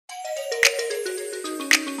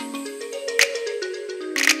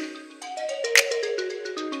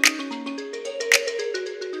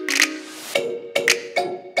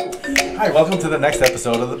Hi, welcome to the next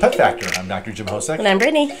episode of The Pet Factor. I'm Dr. Jim Hosek. And I'm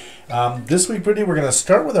Brittany. This week, Brittany, we're going to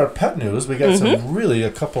start with our pet news. We got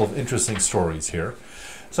a couple of interesting stories here.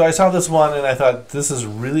 So I saw this one and I thought, this is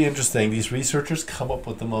really interesting. These researchers come up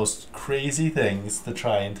with the most crazy things to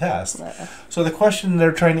try and test. So the question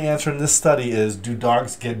they're trying to answer in this study is, do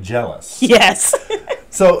dogs get jealous? Yes.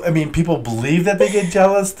 So, I mean, people believe that they get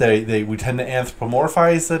jealous. We tend to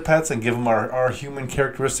anthropomorphize the pets and give them our human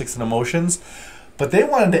characteristics and emotions. But they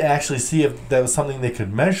wanted to actually see if that was something they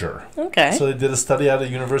could measure. Okay. So they did a study out of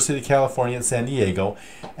the University of California in San Diego,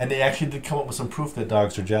 and they actually did come up with some proof that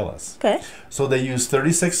dogs are jealous. Okay. So they used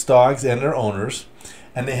 36 dogs and their owners,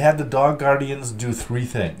 and they had the dog guardians do 3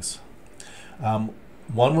 things.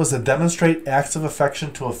 One was to demonstrate acts of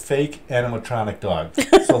affection to a fake animatronic dog,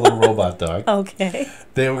 so a little robot dog. Okay.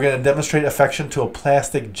 They were going to demonstrate affection to a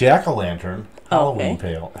plastic jack-o'-lantern Halloween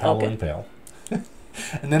pail.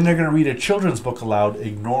 And then they're going to read a children's book aloud,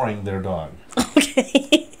 ignoring their dog.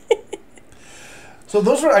 Okay. So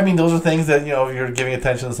those are things that, if you're giving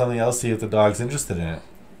attention to something else, see if the dog's interested in it.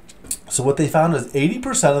 So what they found is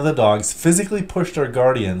 80% of the dogs physically pushed their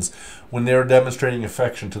guardians when they were demonstrating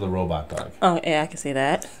affection to the robot dog. Oh, yeah, I can see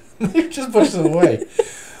that. They just pushed it away.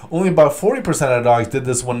 Only about 40% of dogs did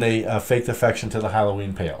this when they faked affection to the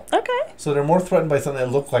Halloween pail. Okay. So they're more threatened by something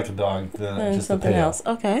that looked like a dog than just something a pail. else.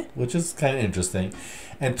 Okay. Which is kind of interesting.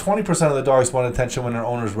 And 20% of the dogs want attention when their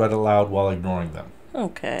owners read aloud while ignoring them.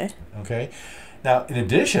 Okay. Okay. Now, in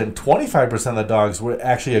addition, 25% of the dogs were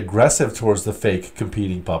actually aggressive towards the fake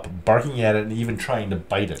competing pup, barking at it and even trying to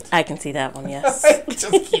bite it. I can see that one, yes. I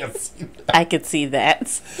just can't see that. I could see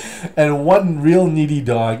that. And one real needy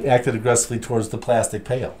dog acted aggressively towards the plastic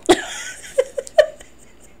pail.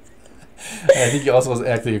 I think he also was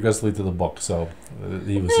acting aggressively to the book, so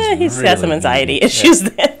he was just He's really got some anxiety needy. issues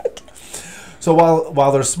then. So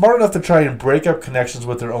while they're smart enough to try and break up connections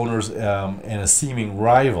with their owners and a seeming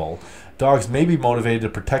rival, dogs may be motivated to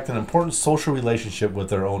protect an important social relationship with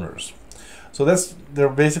their owners. So they're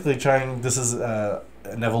basically trying, this is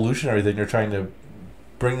an evolutionary thing, they're trying to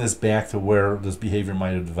bring this back to where this behavior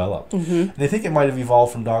might have developed. And they think it might have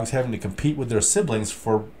evolved from dogs having to compete with their siblings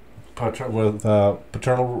for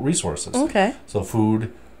paternal resources. Okay. So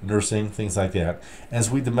food, nursing, things like that. As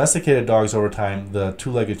we domesticated dogs over time, the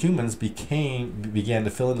two-legged humans began to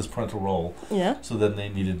fill in this parental role. Yeah. So then they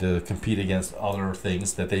needed to compete against other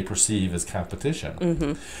things that they perceive as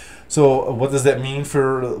competition. So what does that mean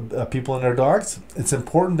for people and their dogs? It's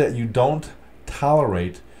important that you don't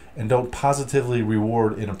tolerate and don't positively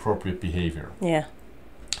reward inappropriate behavior. Yeah.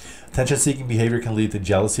 Attention-seeking behavior can lead to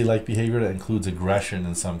jealousy-like behavior that includes aggression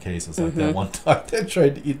in some cases, like that one dog that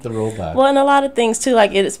tried to eat the robot. Well, and a lot of things, too,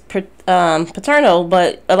 like it's paternal,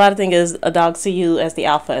 but a lot of things is a dog see you as the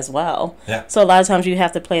alpha as well. Yeah. So a lot of times you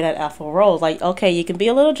have to play that alpha role. Like, okay, you can be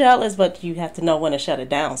a little jealous, but you have to know when to shut it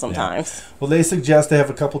down sometimes. Yeah. Well, they suggest they have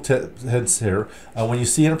a couple hints here. When you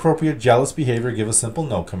see inappropriate jealous behavior, give a simple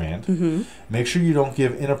no command. Make sure you don't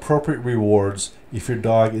give inappropriate rewards if your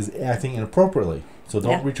dog is acting inappropriately. So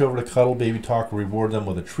don't reach over to cuddle, baby talk, or reward them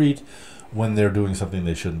with a treat when they're doing something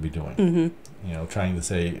they shouldn't be doing. Trying to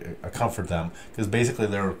say, comfort them, because basically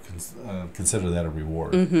they're consider that a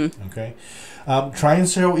reward. Okay. Try and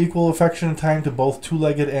show equal affection and time to both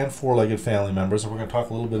two-legged and four-legged family members. And we're going to talk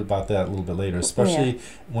a little bit about that a little bit later, especially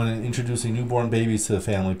when introducing newborn babies to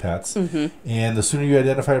family pets. And the sooner you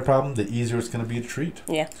identify a problem, the easier it's going to be to treat.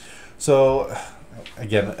 Yeah. So,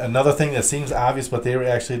 again, another thing that seems obvious, but they were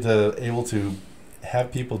actually able to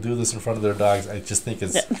have people do this in front of their dogs. I just think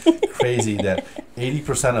it's crazy that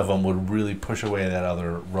 80% of them would really push away that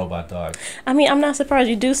other robot dog. I mean, I'm not surprised.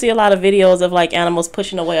 You do see a lot of videos of like animals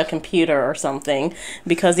pushing away a computer or something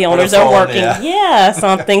because the owners are working. Yeah,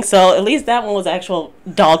 something. So at least that one was actual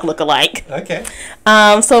dog look-alike. Okay.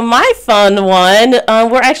 So my fun one,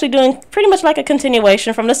 we're actually doing pretty much like a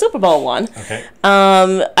continuation from the Super Bowl one. Okay.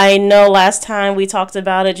 I know last time we talked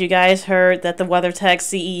about it, you guys heard that the WeatherTech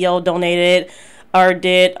CEO donated or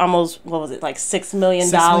did almost, what was it, like $6 million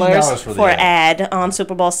for an ad on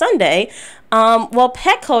Super Bowl Sunday. Well,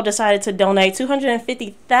 Petco decided to donate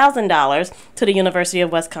 $250,000 to the University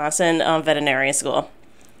of Wisconsin Veterinarian School.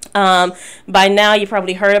 By now, you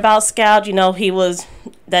probably heard about Scout. You know, he was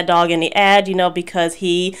that dog in the ad, you know, because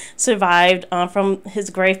he survived from his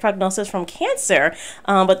grave prognosis from cancer.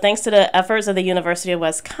 But thanks to the efforts of the University of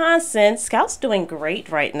Wisconsin, Scout's doing great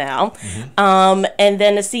right now. And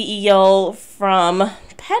then the CEO from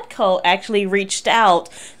Petco actually reached out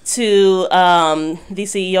to the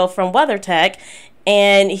CEO from WeatherTech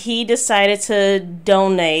And he decided to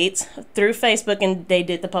donate through Facebook, and they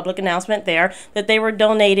did the public announcement there that they were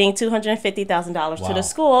donating $250,000 to the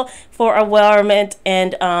school for environment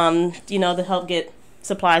and, to help get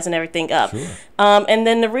supplies and everything up. Sure. And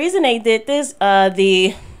then the reason they did this,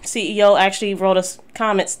 the CEO actually wrote a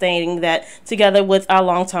comment stating that together with our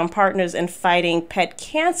longtime partners in fighting pet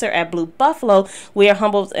cancer at Blue Buffalo, we are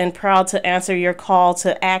humbled and proud to answer your call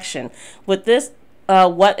to action. With this,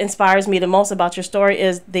 what inspires me the most about your story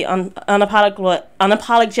is the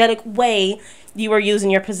unapologetic way you are using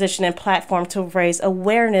your position and platform to raise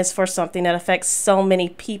awareness for something that affects so many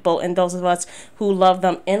people and those of us who love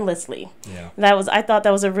them endlessly. Yeah. I thought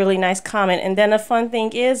that was a really nice comment. And then the fun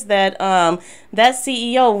thing is that that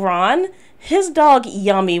CEO, Ron, his dog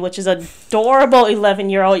Yummy, which is adorable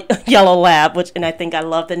 11-year-old yellow lab, and I think I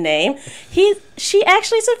love the name. She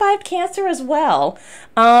actually survived cancer as well,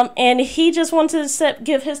 and he just wanted to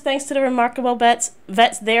give his thanks to the remarkable vets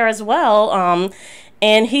there as well.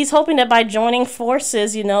 And he's hoping that by joining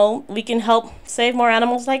forces, we can help save more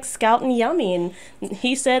animals like Scout and Yummy. And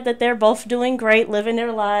he said that they're both doing great, living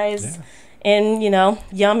their lives. Yeah. And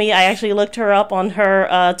Yummy, I actually looked her up on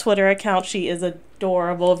her Twitter account. She is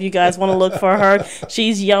adorable. If you guys want to look for her,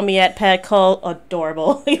 she's Yummy at Petco.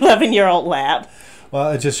 Adorable 11-year-old lab. Well,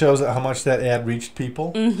 it just shows how much that ad reached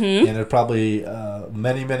people, and there are probably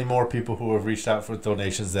many, many more people who have reached out for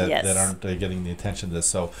donations that aren't getting the attention to this.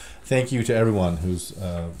 So thank you to everyone who's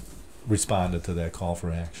responded to that call for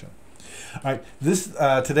action. All right,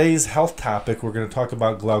 today's health topic, we're going to talk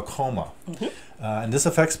about glaucoma. And this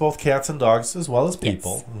affects both cats and dogs as well as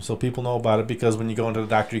people. Yes. So people know about it because when you go into the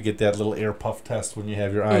doctor, you get that little air puff test when you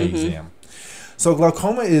have your eye exam. So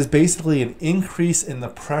glaucoma is basically an increase in the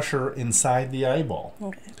pressure inside the eyeball.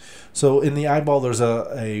 Okay. So in the eyeball, there's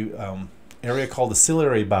a area called the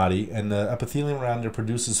ciliary body, and the epithelium around there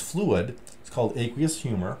produces fluid. It's called aqueous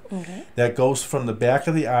humor. Okay. That goes from the back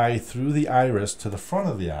of the eye through the iris to the front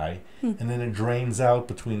of the eye, and then it drains out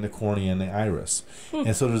between the cornea and the iris.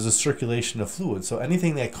 And so there's a circulation of fluid. So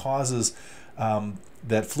anything that causes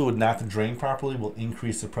that fluid not to drain properly will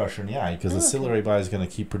increase the pressure in the eye because the ciliary body is going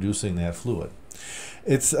to keep producing that fluid.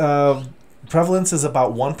 Its prevalence is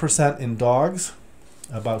about 1% in dogs,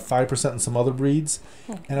 about 5% in some other breeds,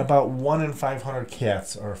 and about 1 in 500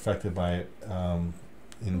 cats are affected by it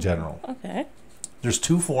in general. Okay. There's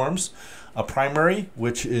two forms, a primary,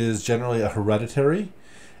 which is generally a hereditary.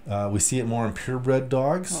 We see it more in purebred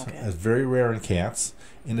dogs. Okay. It's very rare in cats.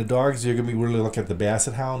 In the dogs, you're going to be really looking at the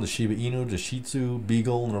Basset Hound, the Shiba Inu, the Shih Tzu,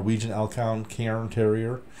 Beagle, Norwegian Elkhound, Cairn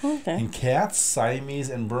Terrier. Okay. In cats,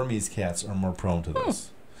 Siamese and Burmese cats are more prone to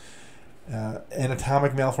this.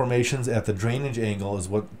 Anatomic malformations at the drainage angle is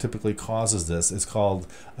what typically causes this. It's called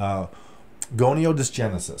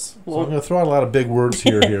goniodysgenesis. So I'm going to throw out a lot of big words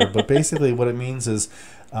here, but basically what it means is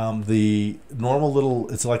the normal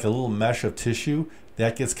it's like a little mesh of tissue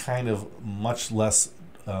that gets kind of much less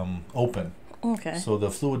open. Okay. So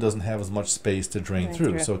the fluid doesn't have as much space to drain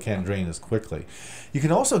through, so it can't drain as quickly. You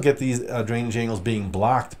can also get these drainage angles being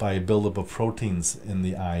blocked by a buildup of proteins in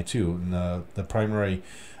the eye, too. And the primary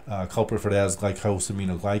culprit for that is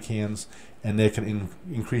glycosaminoglycans, and they can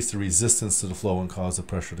increase the resistance to the flow and cause the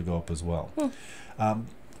pressure to go up as well.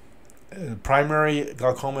 Primary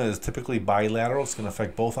glaucoma is typically bilateral. It's going to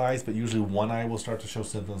affect both eyes, but usually one eye will start to show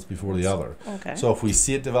symptoms before the other. Okay. So if we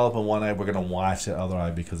see it develop in one eye, we're going to watch the other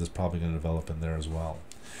eye because it's probably going to develop in there as well.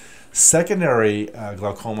 Secondary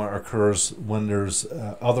glaucoma occurs when there's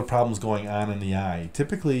other problems going on in the eye.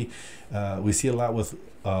 Typically, we see a lot with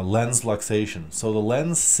lens luxation. So the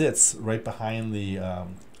lens sits right behind the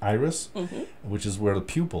iris, which is where the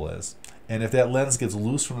pupil is. And if that lens gets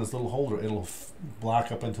loose from this little holder, it'll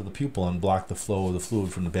block up into the pupil and block the flow of the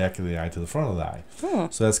fluid from the back of the eye to the front of the eye.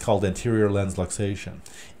 So that's called anterior lens luxation.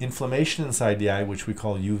 Inflammation inside the eye, which we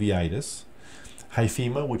call uveitis.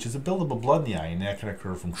 Hyphema, which is a buildup of blood in the eye, and that can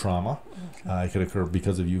occur from trauma. It can occur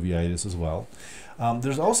because of uveitis as well.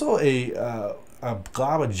 There's also a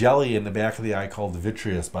glob of jelly in the back of the eye called the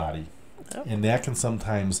vitreous body, and that can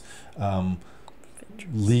sometimes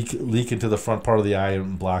leak into the front part of the eye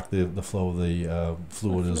and block the flow of the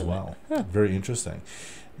fluid as well. Very interesting.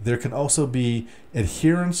 There can also be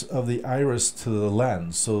adherence of the iris to the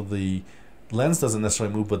lens. So the lens doesn't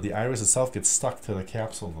necessarily move, but the iris itself gets stuck to the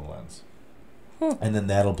capsule of the lens. And then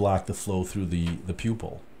that'll block the flow through the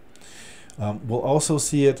pupil. We'll also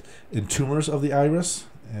see it in tumors of the iris,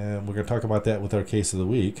 and we're going to talk about that with our case of the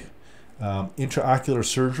week. Intraocular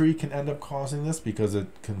surgery can end up causing this because it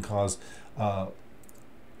can cause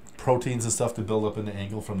proteins and stuff to build up in the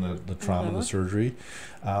angle from the trauma, the surgery.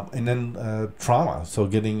 And then trauma. So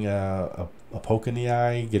getting a poke in the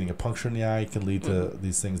eye, getting a puncture in the eye can lead to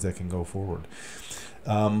these things that can go forward.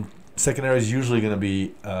 Secondary is usually going to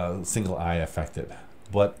be single eye affected.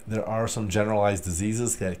 But there are some generalized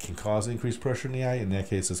diseases that can cause increased pressure in the eye. In that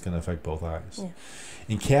case, it's going to affect both eyes. Yeah.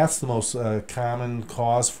 In cats, the most common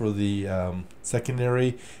cause for the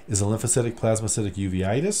secondary is a lymphocytic plasmacytic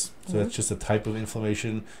uveitis. So that's just a type of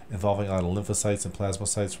inflammation involving a lot of lymphocytes and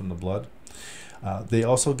plasmacytes from the blood. They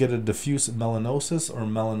also get a diffuse melanosis or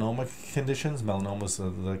melanoma conditions. Melanoma is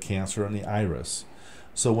the cancer in the iris.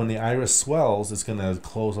 So when the iris swells, it's going to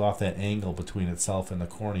close off that angle between itself and the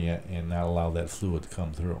cornea and not allow that fluid to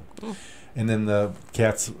come through. And then the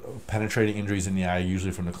cat's penetrating injuries in the eye,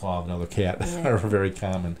 usually from the claw of another cat, are a very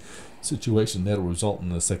common situation that will result in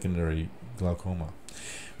the secondary glaucoma.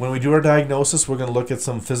 When we do our diagnosis, we're going to look at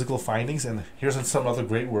some physical findings, and here's some other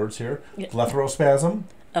great words here. Blepharospasm.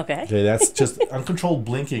 Okay, that's just uncontrolled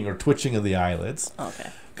blinking or twitching of the eyelids. Okay.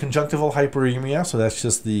 Conjunctival hyperemia, so that's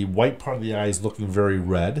just the white part of the eye is looking very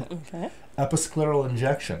red. Okay. Episcleral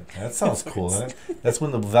injection. That sounds cool, doesn't it? That's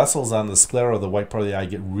when the vessels on the sclera, the white part of the eye,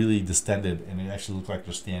 get really distended, and they actually look like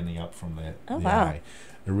they're standing up from the eye.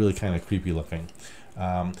 They're really kind of creepy looking.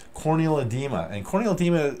 Corneal edema. And corneal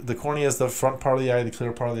edema, the cornea is the front part of the eye, the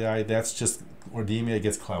clear part of the eye. That's just where edema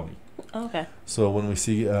gets cloudy. Okay. So when we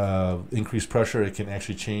see increased pressure, it can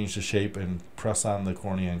actually change the shape and press on the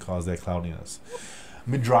cornea and cause that cloudiness.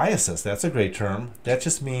 Mydriasis, that's a great term. That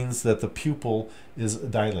just means that the pupil is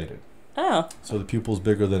dilated. Oh. So the pupil's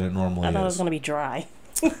bigger than it normally is. I thought it was going to be dry.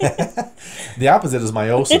 The opposite is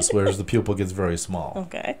meiosis, whereas the pupil gets very small.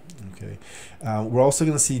 Okay. Okay. We're also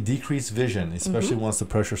going to see decreased vision, especially once the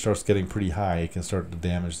pressure starts getting pretty high. It can start to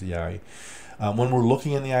damage the eye. When we're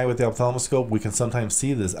looking in the eye with the ophthalmoscope, we can sometimes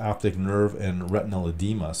see this optic nerve and retinal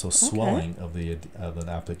edema, so swelling of the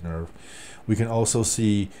optic nerve. We can also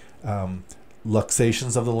see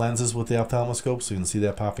luxations of the lenses with the ophthalmoscope, so you can see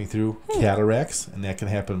that popping through. Cataracts, and that can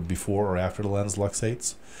happen before or after the lens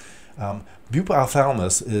luxates.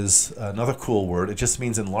 Bupophthalmos is another cool word. It just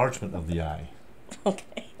means enlargement of the eye.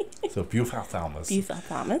 Okay. So bupophthalmos.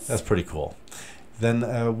 Bupophthalmos. That's pretty cool. Then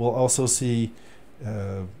we'll also see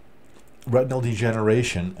retinal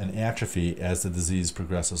degeneration and atrophy as the disease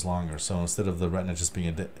progresses longer. So instead of the retina just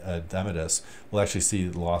being edematous, we'll actually see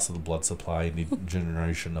the loss of the blood supply and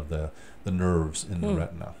degeneration of the nerves in the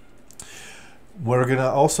retina. We're going to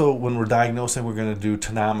also, when we're diagnosing, we're going to do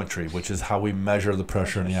tonometry, which is how we measure the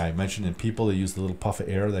pressure in the eye. I mentioned in people, they use the little puff of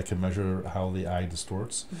air that can measure how the eye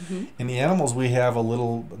distorts. In the animals, we have a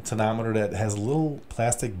little tonometer that has a little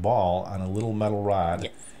plastic ball on a little metal rod.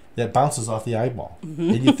 That bounces off the eyeball.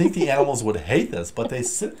 And you think the animals would hate this, but they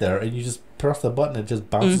sit there and you just press the button, it just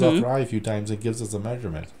bounces off their eye a few times and gives us a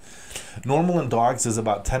measurement. Normal in dogs is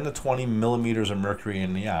about 10 to 20 millimeters of mercury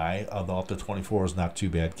in the eye, although up to 24 is not too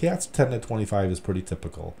bad. Cats, 10 to 25 is pretty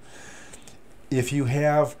typical. If you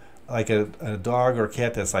have like a dog or a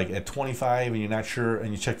cat that's like at 25 and you're not sure,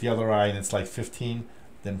 and you check the other eye and it's like 15,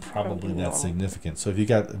 then probably that's significant. So if you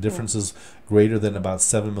got differences greater than about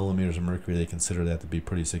 7 millimeters of mercury, they consider that to be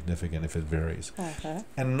pretty significant if it varies. Okay.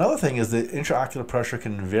 And another thing is that intraocular pressure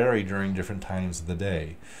can vary during different times of the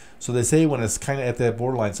day. So they say when it's kind of at that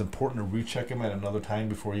borderline, it's important to recheck them at another time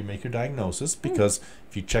before you make your diagnosis, because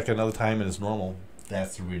if you check another time and it's normal,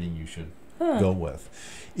 that's the reading you should go with.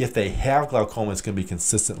 If they have glaucoma, it's going to be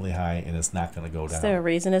consistently high and it's not going to go down. Is there a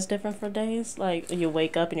reason it's different for days? Like you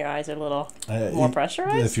wake up and your eyes are a little more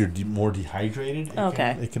pressurized? If you're more dehydrated,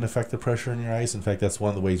 it can affect the pressure in your eyes. In fact, that's one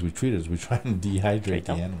of the ways we treat it, is we try and dehydrate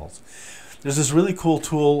the animals. There's this really cool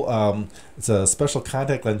tool. It's a special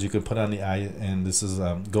contact lens you can put on the eye, and this is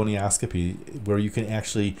gonioscopy, where you can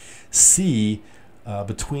actually see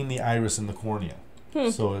between the iris and the cornea.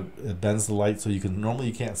 So it bends the light, so you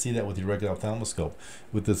can't see that with your regular ophthalmoscope.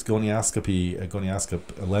 With this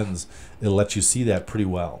gonioscope lens, it'll let you see that pretty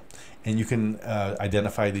well. And you can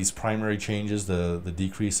identify these primary changes, the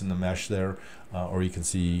decrease in the mesh there, or you can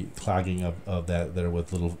see clogging of that there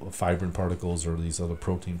with little fibrin particles or these other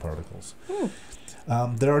protein particles.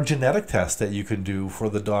 There are genetic tests that you can do for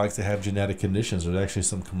the dogs that have genetic conditions. There's actually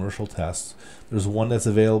some commercial tests. There's one that's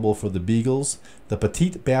available for the beagles, the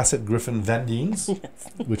Petite Basset Griffon Vendines,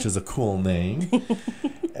 which is a cool name,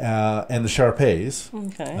 and the Shar-Peis.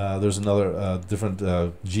 There's another different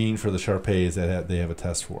gene for the Shar-Peis that they have a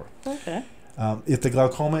test for. If the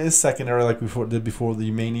glaucoma is secondary, like we did before,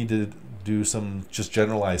 you may need to do some just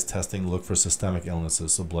generalized testing, look for systemic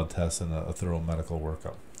illnesses, so blood tests and a thorough medical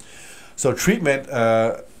workup. So treatment,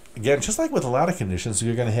 again, just like with a lot of conditions,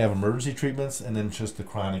 you're going to have emergency treatments and then just the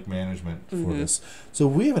chronic management for this. So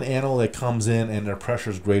we have an animal that comes in and their pressure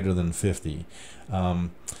is greater than 50.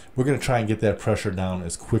 We're going to try and get that pressure down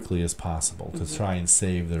as quickly as possible to try and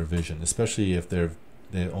save their vision, especially if the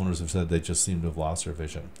owners have said they just seem to have lost their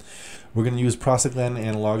vision. We're going to use prostaglandin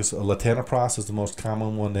analogs. Latanoprost is the most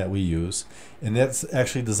common one that we use, and that's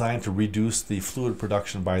actually designed to reduce the fluid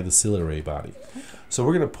production by the ciliary body. So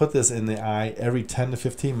we're going to put this in the eye every 10 to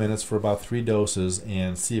 15 minutes for about 3 doses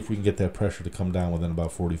and see if we can get that pressure to come down within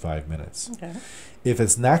about 45 minutes. Okay. If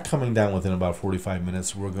it's not coming down within about 45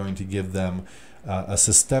 minutes, we're going to give them a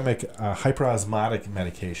systemic hyperosmotic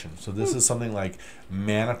medication. So this is something like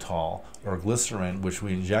mannitol or glycerin, which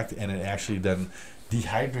we inject, and it actually then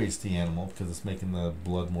dehydrates the animal because it's making the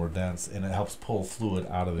blood more dense, and it helps pull fluid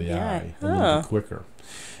out of the eye a little bit quicker.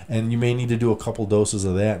 And you may need to do a couple doses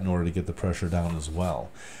of that in order to get the pressure down as well.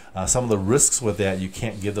 Some of the risks with that, you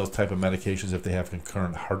can't give those type of medications if they have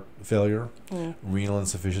concurrent heart failure, renal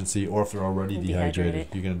insufficiency, or if they're already dehydrated.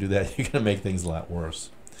 You're going to do that, you're going to make things a lot worse.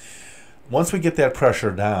 Once we get that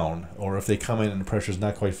pressure down, or if they come in and the pressure is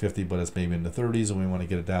not quite 50, but it's maybe in the 30s and we want to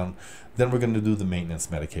get it down, then we're going to do the maintenance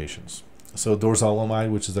medications. So dorzolamide,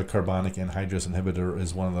 which is a carbonic anhydrase inhibitor,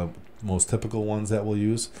 is one of the most typical ones that we'll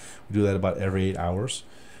use. We do that about every 8 hours.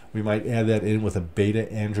 We might add that in with a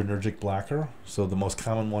beta-adrenergic blocker. So the most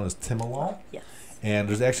common one is timolol. Yes. And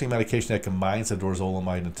there's actually medication that combines the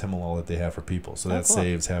dorzolamide and timolol that they have for people. So that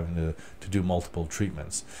saves having to do multiple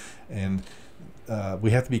treatments. And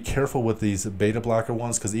we have to be careful with these beta blocker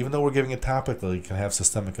ones because even though we're giving it topically, it can have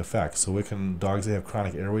systemic effects. So dogs that have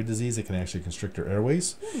chronic airway disease, it can actually constrict their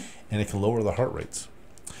airways, and it can lower the heart rates.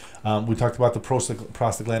 We talked about the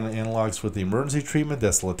prostaglandin analogs with the emergency treatment.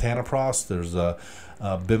 That's latanoprost. There's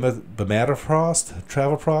bimatoprost,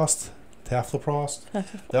 travoprost, tafloprost.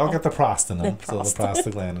 They all got the prost in them, so the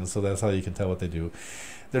prostaglandin. So that's how you can tell what they do.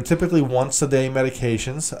 They're typically once-a-day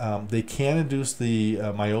medications. They can induce the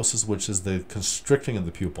meiosis, which is the constricting of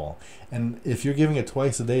the pupil. And if you're giving it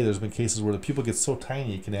twice a day, there's been cases where the pupil gets so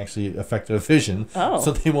tiny it can actually affect their vision.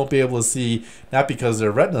 So they won't be able to see, not because their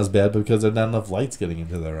retina's bad, but because there's not enough light's getting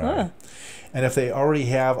into their eye. And if they already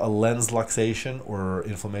have a lens luxation or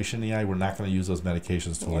inflammation in the eye, we're not going to use those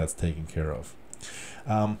medications until that's taken care of.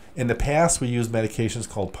 In the past, we used medications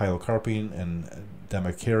called pilocarpine and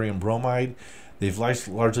dimethicarium bromide. They've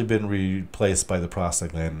largely been replaced by the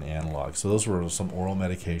prostaglandin analogs. So those were some oral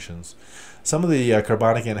medications. Some of the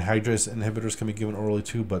carbonic anhydrase inhibitors can be given orally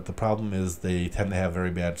too, but the problem is they tend to have very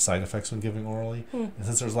bad side effects when giving orally. And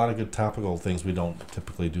since there's a lot of good topical things, we don't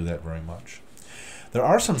typically do that very much. There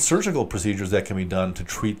are some surgical procedures that can be done to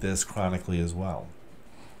treat this chronically as well.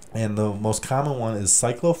 And the most common one is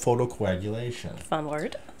cyclophotocoagulation. Fun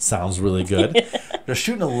word. Sounds really good. They're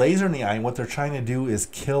shooting a laser in the eye, and what they're trying to do is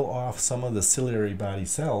kill off some of the ciliary body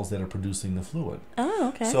cells that are producing the fluid. Oh,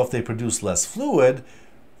 okay. So if they produce less fluid,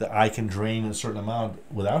 the eye can drain a certain amount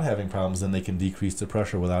without having problems, then they can decrease the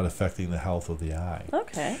pressure without affecting the health of the eye.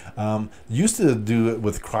 Okay. Used to do it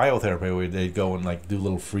with cryotherapy where they'd go and like do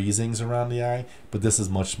little freezings around the eye, but this is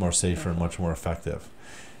much more safer and much more effective.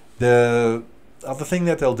 The other thing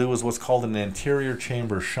that they'll do is what's called an anterior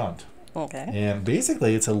chamber shunt. Okay. And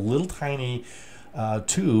basically it's a little tiny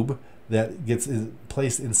tube that gets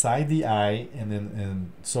placed inside the eye and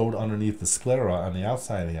then sewed underneath the sclera on the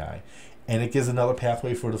outside of the eye. And it gives another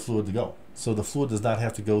pathway for the fluid to go. So the fluid does not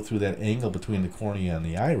have to go through that angle between the cornea and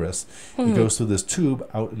the iris. It goes through this tube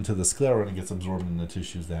out into the sclera and it gets absorbed in the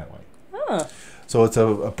tissues that way. So it's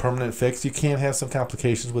a permanent fix. You can have some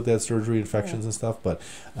complications with that surgery, infections and stuff, but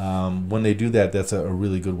when they do that, that's a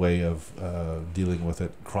really good way of dealing with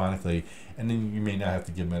it chronically. And then you may not have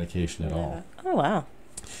to give medication at all. Oh, wow.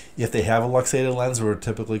 If they have a luxated lens, we're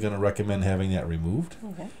typically going to recommend having that removed.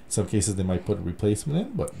 Okay. In some cases, they might put a replacement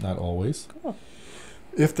in, but not always. Cool.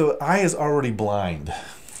 If the eye is already blind,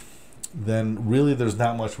 then really there's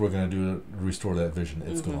not much we're going to do to restore that vision.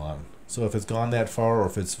 It's gone. So if it's gone that far, or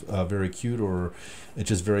if it's very acute, or it's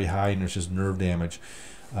just very high and it's just nerve damage,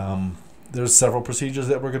 there's several procedures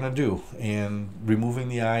that we're going to do. And removing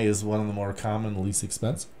the eye is one of the more common, least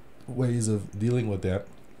expensive ways of dealing with that.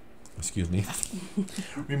 Excuse me.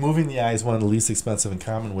 Removing the eye is one of the least expensive and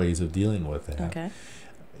common ways of dealing with that. Okay.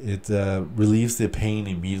 It relieves the pain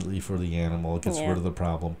immediately for the animal. It gets rid of the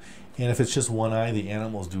problem. And if it's just one eye, the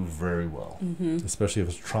animals do very well. Especially if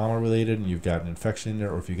it's trauma related and you've got an infection in there,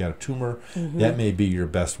 or if you've got a tumor, that may be your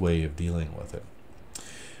best way of dealing with it.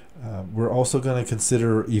 We're also going to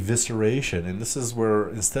consider evisceration, and this is where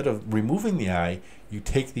instead of removing the eye, you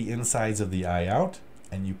take the insides of the eye out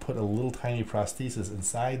and you put a little tiny prosthesis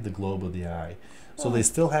inside the globe of the eye. So they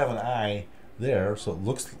still have an eye, there, so it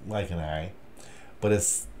looks like an eye, but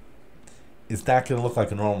it's not going to look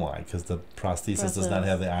like a normal eye because the prosthesis does not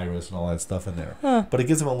have the iris and all that stuff in there. But it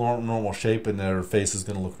gives them a normal shape, and their face is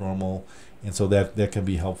going to look normal, and so that can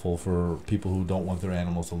be helpful for people who don't want their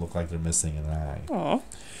animals to look like they're missing an eye. Aww.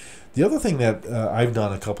 The other thing that I've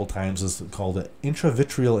done a couple times is called an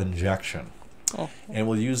intravitreal injection. Oh. And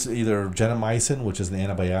we'll use either gentamicin, which is an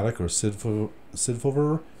antibiotic, or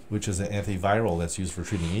Cidfovir, which is an antiviral that's used for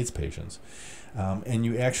treating AIDS patients. And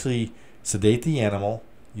you actually sedate the animal,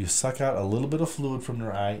 you suck out a little bit of fluid from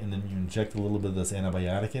their eye, and then you inject a little bit of this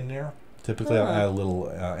antibiotic in there. Typically, I'll add a little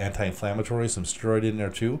anti-inflammatory, some steroid in there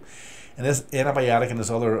too. And this antibiotic and this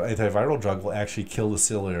other antiviral drug will actually kill the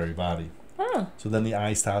ciliary body. So then the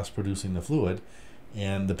eye stops producing the fluid,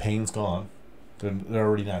 and the pain's gone. They're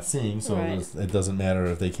already not seeing, so it doesn't matter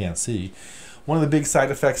if they can't see. One of the big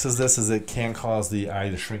side effects of this is it can cause the eye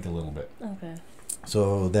to shrink a little bit. Okay.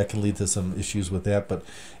 So that can lead to some issues with that, but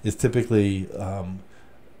it's typically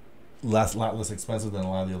lot less expensive than a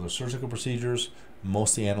lot of the other surgical procedures.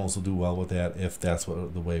 Most of the animals will do well with that if that's the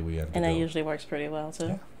way we end up. And that usually works pretty well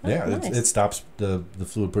too. Yeah, nice. it stops the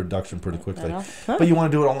fluid production pretty quickly. But you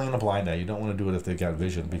want to do it only in a blind eye. You don't want to do it if they've got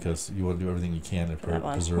vision, because you want to do everything you can to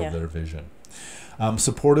preserve their vision.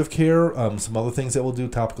 Supportive care, some other things that we'll do,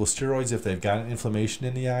 topical steroids if they've got an inflammation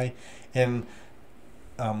in the eye. And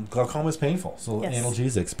glaucoma is painful, so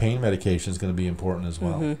analgesics, pain medication is going to be important as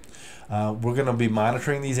well. We're going to be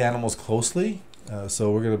monitoring these animals closely.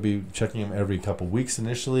 So we're going to be checking them every couple weeks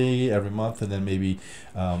initially, every month, and then maybe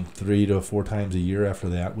 3 to 4 times a year after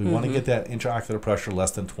that. We want to get that intraocular pressure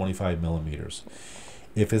less than 25 millimeters.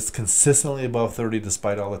 If it's consistently above 30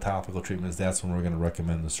 despite all the topical treatments, that's when we're going to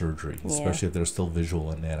recommend the surgery, especially if they're still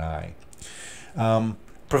visual in that eye.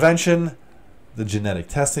 Prevention, the genetic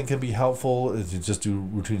testing can be helpful. You just do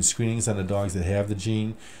routine screenings on the dogs that have the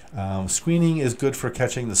gene. Screening is good for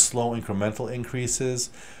catching the slow incremental increases,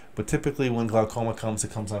 but typically when glaucoma comes,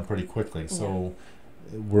 it comes on pretty quickly. So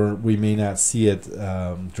we may not see it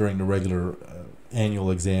during the regular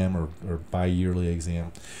annual exam or bi-yearly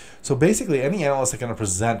exam. So basically, any animals that are going to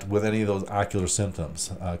present with any of those ocular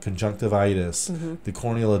symptoms, conjunctivitis, the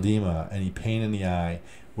corneal edema, any pain in the eye,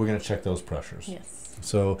 we're going to check those pressures. Yes.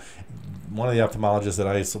 So one of the ophthalmologists that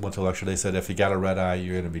I went to lecture, they said if you got a red eye,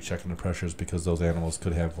 you're going to be checking the pressures because those animals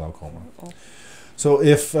could have glaucoma. So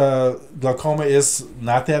if glaucoma is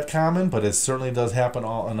not that common, but it certainly does happen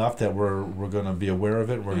enough that we're going to be aware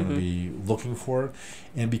of it, we're going to be looking for it.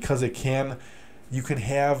 And because it can, you can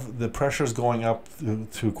have the pressures going up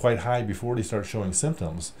to quite high before they start showing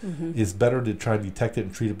symptoms. It's better to try to detect it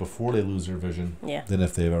and treat it before they lose their vision than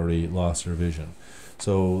if they've already lost their vision.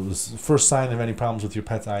 So the first sign of any problems with your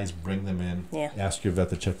pet's eyes, bring them in. Ask your vet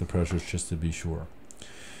to check the pressures just to be sure.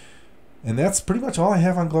 And that's pretty much all I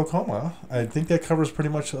have on glaucoma. I think that covers pretty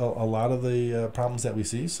much a lot of the problems that we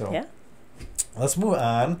see. So let's move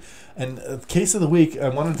on. And case of the week, I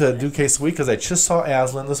wanted to do case of the week because I just saw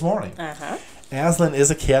Aslan this morning. Aslan is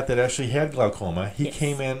a cat that actually had glaucoma. He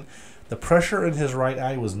came in, the pressure in his right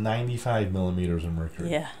eye was 95 millimeters of mercury.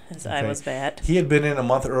 Yeah, his eye was bad. He had been in a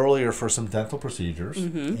month earlier for some dental procedures,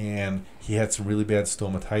 and he had some really bad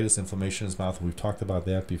stomatitis, inflammation in his mouth. We've talked about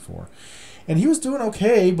that before. And he was doing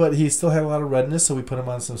okay, but he still had a lot of redness, so we put him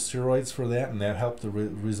on some steroids for that, and that helped to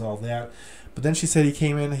resolve that. But then she said he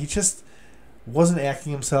came in, he just wasn't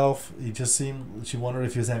acting himself. He just seemed, she wondered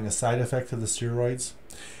if he was having a side effect of the steroids.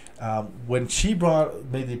 When she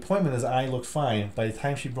made the appointment, his eye looked fine. By the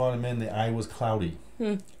time she brought him in, the eye was cloudy,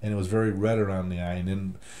 and it was very red around the eye. And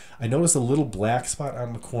then I noticed a little black spot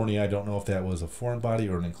on the cornea. I don't know if that was a foreign body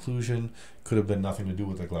or an inclusion. Could have been nothing to do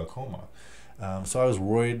with the glaucoma. So I was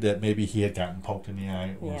worried that maybe he had gotten poked in the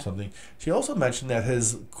eye or something. She also mentioned that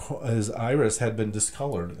his iris had been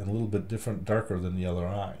discolored and a little bit different, darker than the other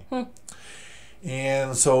eye.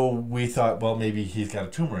 And so we thought, well, maybe he's got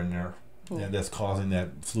a tumor in there. And that's causing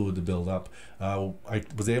that fluid to build up. I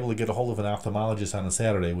was able to get a hold of an ophthalmologist on a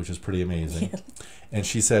Saturday, which is pretty amazing. And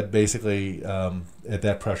she said basically at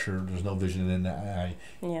that pressure, there's no vision in the eye.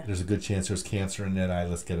 There's a good chance there's cancer in that eye.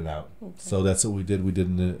 Let's get it out. So that's what we did. We did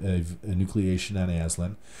a enucleation on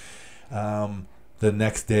Aslan. The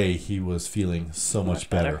next day, he was feeling so much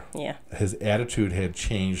better. His attitude had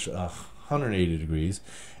changed 180 degrees.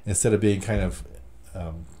 Instead of being kind of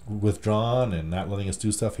withdrawn and not letting us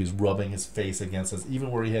do stuff, he's rubbing his face against us,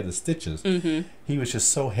 even where he had the stitches. He was just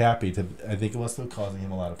so happy to, I think it was still causing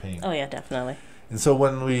him a lot of pain. Oh yeah, definitely. And so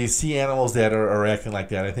when we see animals that are acting like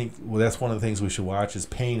that, I think that's one of the things we should watch is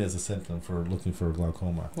pain as a symptom for looking for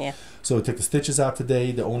glaucoma. Yeah. So we took the stitches out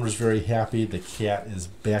today. The owner's very happy. The cat is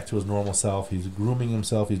back to his normal self. He's grooming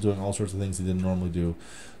himself. He's doing all sorts of things he didn't normally do.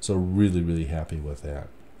 So really, really happy with that.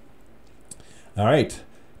 All right.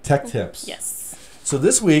 Tech tips. Yes. So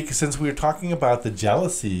this week, since we were talking about the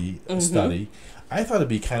jealousy study, I thought it'd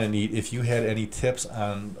be kind of neat if you had any tips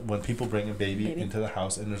on when people bring a baby into the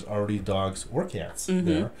house and there's already dogs or cats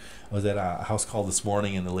there. I was at a house call this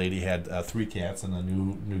morning and the lady had 3 cats and a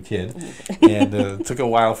new kid. And it took a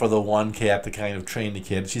while for the one cat to kind of train the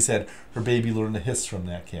kid. She said her baby learned to hiss from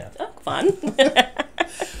that cat. Oh, fun.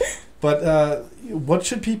 But what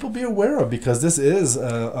should people be aware of? Because this is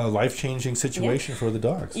a life-changing situation for the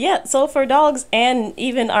dogs. Yeah, so for dogs and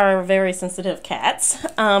even our very sensitive cats,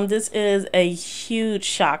 this is a huge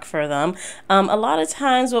shock for them. A lot of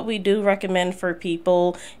times what we do recommend for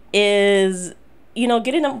people is,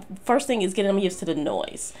 getting them, first thing is getting them used to the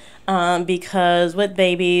noise. Because with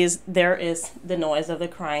babies, there is the noise of the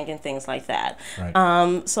crying and things like that.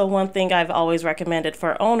 Right. So one thing I've always recommended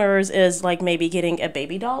for owners is like maybe getting a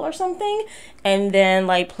baby doll or something and then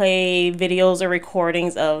like play videos or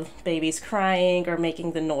recordings of babies crying or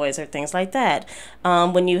making the noise or things like that.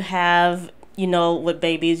 When you have with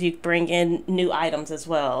babies, you bring in new items as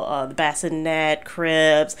well. The bassinet,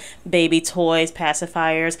 cribs, baby toys,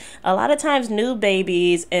 pacifiers. A lot of times new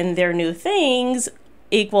babies and their new things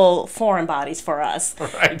equal foreign bodies for us.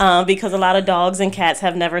 Right. Because a lot of dogs and cats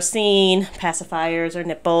have never seen pacifiers or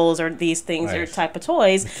nipples or these things or type of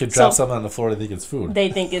toys. The kid drops something on the floor, they think it's food.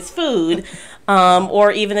 They think it's food.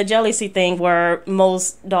 Or even the jealousy thing where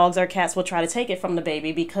most dogs or cats will try to take it from the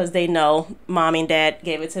baby because they know mom and dad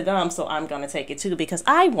gave it to them, so I'm going to take it too because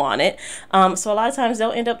I want it. So a lot of times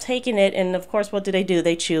they'll end up taking it, and of course what do?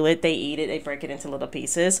 They chew it, they eat it, they break it into little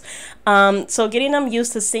pieces. So getting them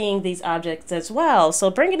used to seeing these objects as well. So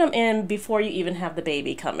bringing them in before you even have the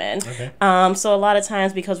baby come in. Okay. So a lot of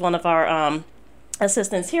times, because one of our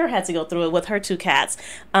assistants here had to go through it with her 2 cats,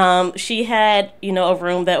 she had, a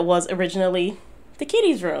room that was originally the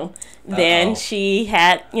kitty's room. Then she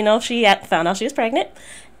had, found out she was pregnant.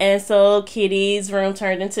 And so Kitty's room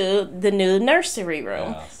turned into the new nursery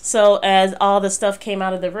room. Yes. So as all the stuff came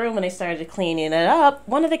out of the room and they started cleaning it up,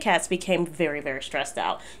 one of the cats became very, very stressed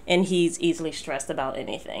out. And he's easily stressed about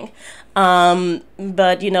anything.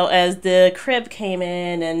 But, as the crib came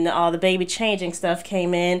in and all the baby changing stuff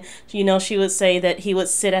came in, she would say that he would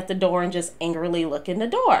sit at the door and just angrily look in the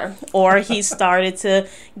door. Or he started to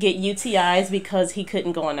get UTIs because he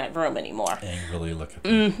couldn't go in that room anymore. Angrily look at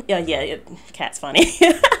the door. Yeah, cat's funny.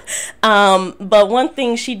 But one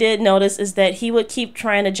thing she did notice is that he would keep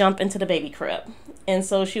trying to jump into the baby crib. And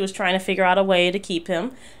so she was trying to figure out a way to keep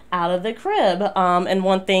him out of the crib. And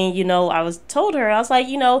one thing, I told her, I was like,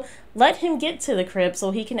 let him get to the crib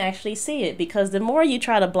so he can actually see it, because the more you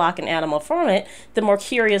try to block an animal from it, the more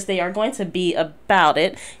curious they are going to be about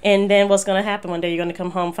it. And then what's going to happen one day, you're going to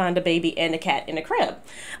come home, find a baby and a cat in the crib.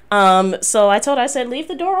 So I told her, I said, leave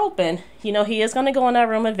the door open. He is going to go in that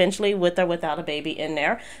room eventually with or without a baby in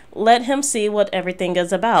there. Let him see what everything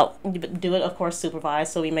is about. Do it, of course,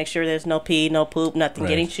 supervised, so we make sure there's no pee, no poop, nothing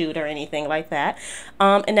getting chewed or anything like that.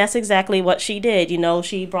 And that's exactly what she did.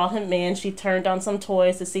 She brought him in. She turned on some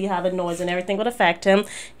toys to see how the noise and everything would affect him.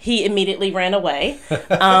 He immediately ran away. So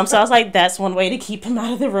I was like, that's one way to keep him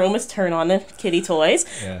out of the room, is turn on the kitty toys.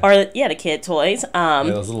 Or the kid toys.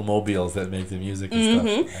 Those little mobiles that make the music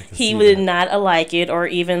and stuff. He would not like it. Or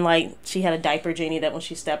even like she had a diaper genie that when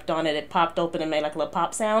she stepped on it, it popped open and made like a little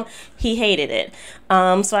pop sound. He hated it.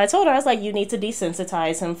 So I told her, I was like, you need to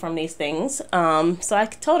desensitize him from these things. So I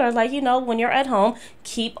told her, like, when you're at home,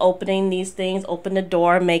 keep opening these things, open the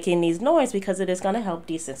door, making these noise, because it is going to help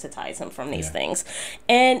desensitize him from these things.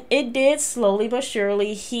 And it did, slowly but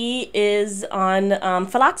surely. He is on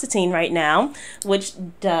fluoxetine right now, which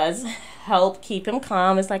does help keep him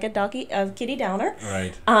calm. It's like a kitty downer.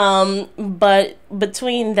 Right. But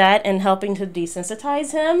between that and helping to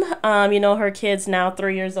desensitize him, her kid's now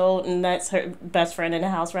 3 years old, and that's her best friend in the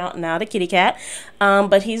house right now, the kitty cat.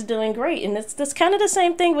 But he's doing great. And it's kind of the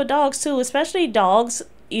same thing with dogs too, especially dogs.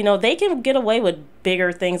 They can get away with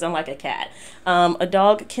bigger things unlike a cat. A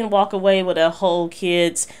dog can walk away with a whole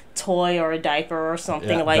kid's toy or a diaper or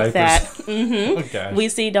something like diapers. That. Okay. We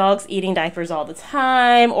see dogs eating diapers all the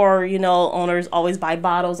time, or, owners always buy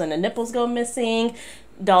bottles and the nipples go missing.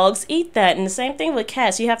 Dogs eat that. And the same thing with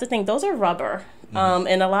cats. You have to think those are rubber.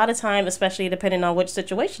 And a lot of time, especially depending on which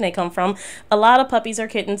situation they come from, a lot of puppies or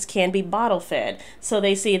kittens can be bottle fed. So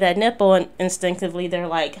they see that nipple and instinctively they're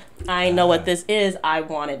like, I know what this is. I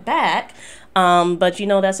want it back. But you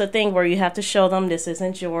know, that's a thing where you have to show them this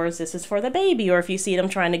isn't yours, this is for the baby. Or if you see them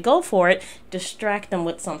trying to go for it, distract them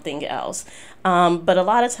with something else. But a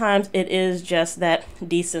lot of times it is just that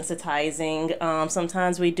desensitizing.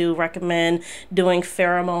 Sometimes we do recommend doing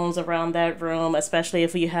pheromones around that room, especially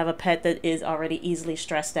if you have a pet that is already easily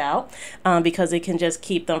stressed out, because it can just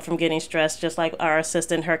keep them from getting stressed, just like our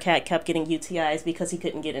assistant, her cat kept getting UTIs because he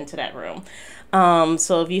couldn't get into that room.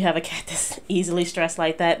 So if you have a cat that's easily stressed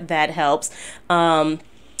like that, that helps.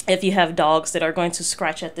 If you have dogs that are going to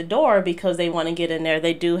scratch at the door because they want to get in there,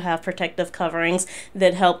 they do have protective coverings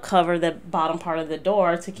that help cover the bottom part of the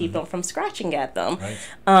door to keep them from scratching at them.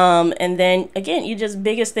 Right. And then again,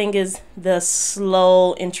 biggest thing is the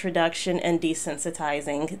slow introduction and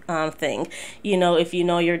desensitizing thing. You know, if you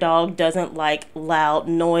know your dog doesn't like loud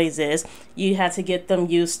noises, you have to get them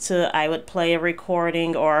used to, I would play a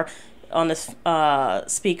recording or on a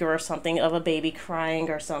speaker or something of a baby crying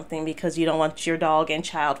or something, because you don't want your dog and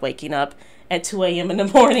child waking up at 2 a.m. in the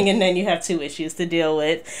morning and then you have 2 issues to deal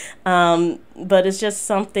with. But it's just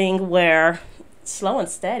something where slow and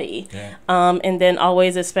steady. Yeah. And then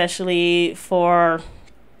always, especially for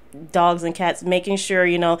dogs and cats, making sure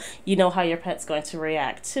you know how your pet's going to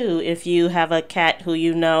react too. If you have a cat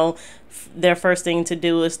who their first thing to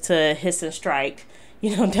do is to hiss and strike,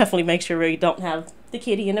 definitely make sure you don't have the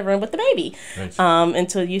kitty in the room with the baby. Right.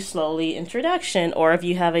 Until you slowly introduction. Or if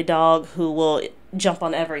you have a dog who will jump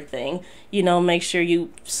on everything, make sure you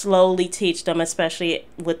slowly teach them, especially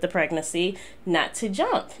with the pregnancy, not to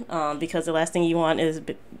jump, because the last thing you want is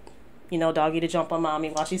doggy to jump on mommy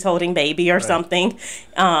while she's holding baby or something.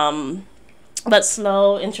 But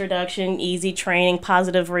slow introduction, easy training,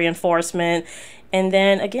 positive reinforcement. And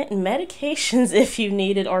then again, medications if you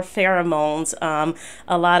need it, or pheromones.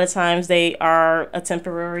 A lot of times they are a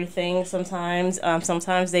temporary thing sometimes.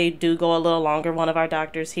 Sometimes they do go a little longer. One of our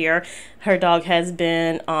doctors here, her dog has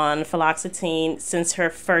been on fluoxetine since her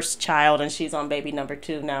first child, and she's on baby number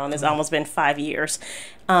 2 now, and it's almost been 5 years.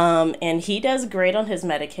 And he does great on his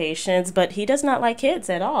medications, but he does not like kids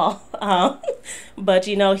at all. But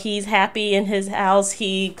he's happy in his house.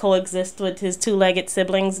 He coexists with his 2-legged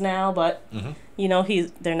siblings now, but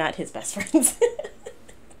they're not his best friends.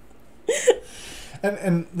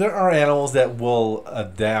 And there are animals that will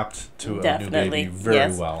adapt to a new baby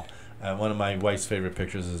very well. One of my wife's favorite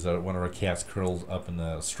pictures is one of her cats curled up in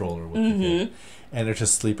the stroller with the kid, and they're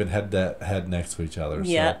just sleeping head next to each other.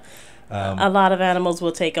 Yeah. So, a lot of animals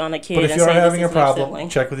will take on a kid. But if you're having a problem,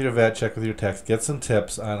 check with your vet, check with your techs, get some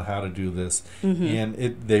tips on how to do this, and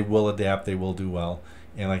they will adapt. They will do well.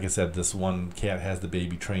 And like I said, this one cat has the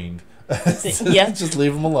baby trained. Just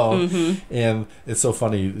leave them alone. And it's so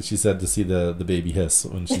funny, she said, to see the baby hiss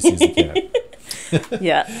when she sees the cat.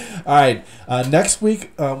 Yeah. All right. Next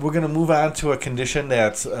week, we're going to move on to a condition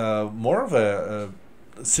that's more of a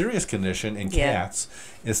serious condition in cats.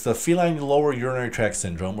 It's the feline lower urinary tract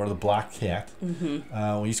syndrome, or the block cat.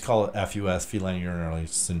 We used to call it FUS, feline urinary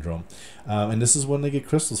syndrome. And this is when they get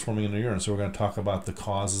crystals forming in their urine. So we're going to talk about the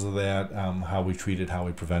causes of that, how we treat it, how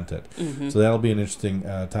we prevent it. So that'll be an interesting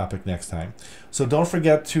topic next time. So don't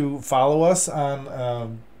forget to follow us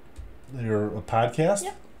on your podcast.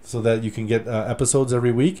 Yep. So that you can get episodes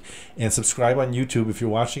every week, and subscribe on YouTube if you're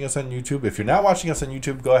watching us on YouTube. If you're not watching us on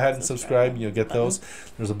YouTube, go ahead and subscribe. You'll get those.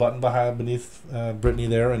 There's a button beneath Brittany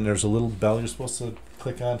there, and there's a little bell you're supposed to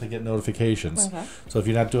click on to get notifications. So if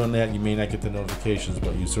you're not doing that, you may not get the notifications,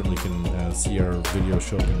 but you certainly can see our video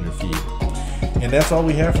show up in your feed. And that's all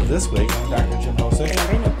we have for this week. I'm Dr. Jim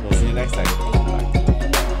Hosek. We'll see you next time.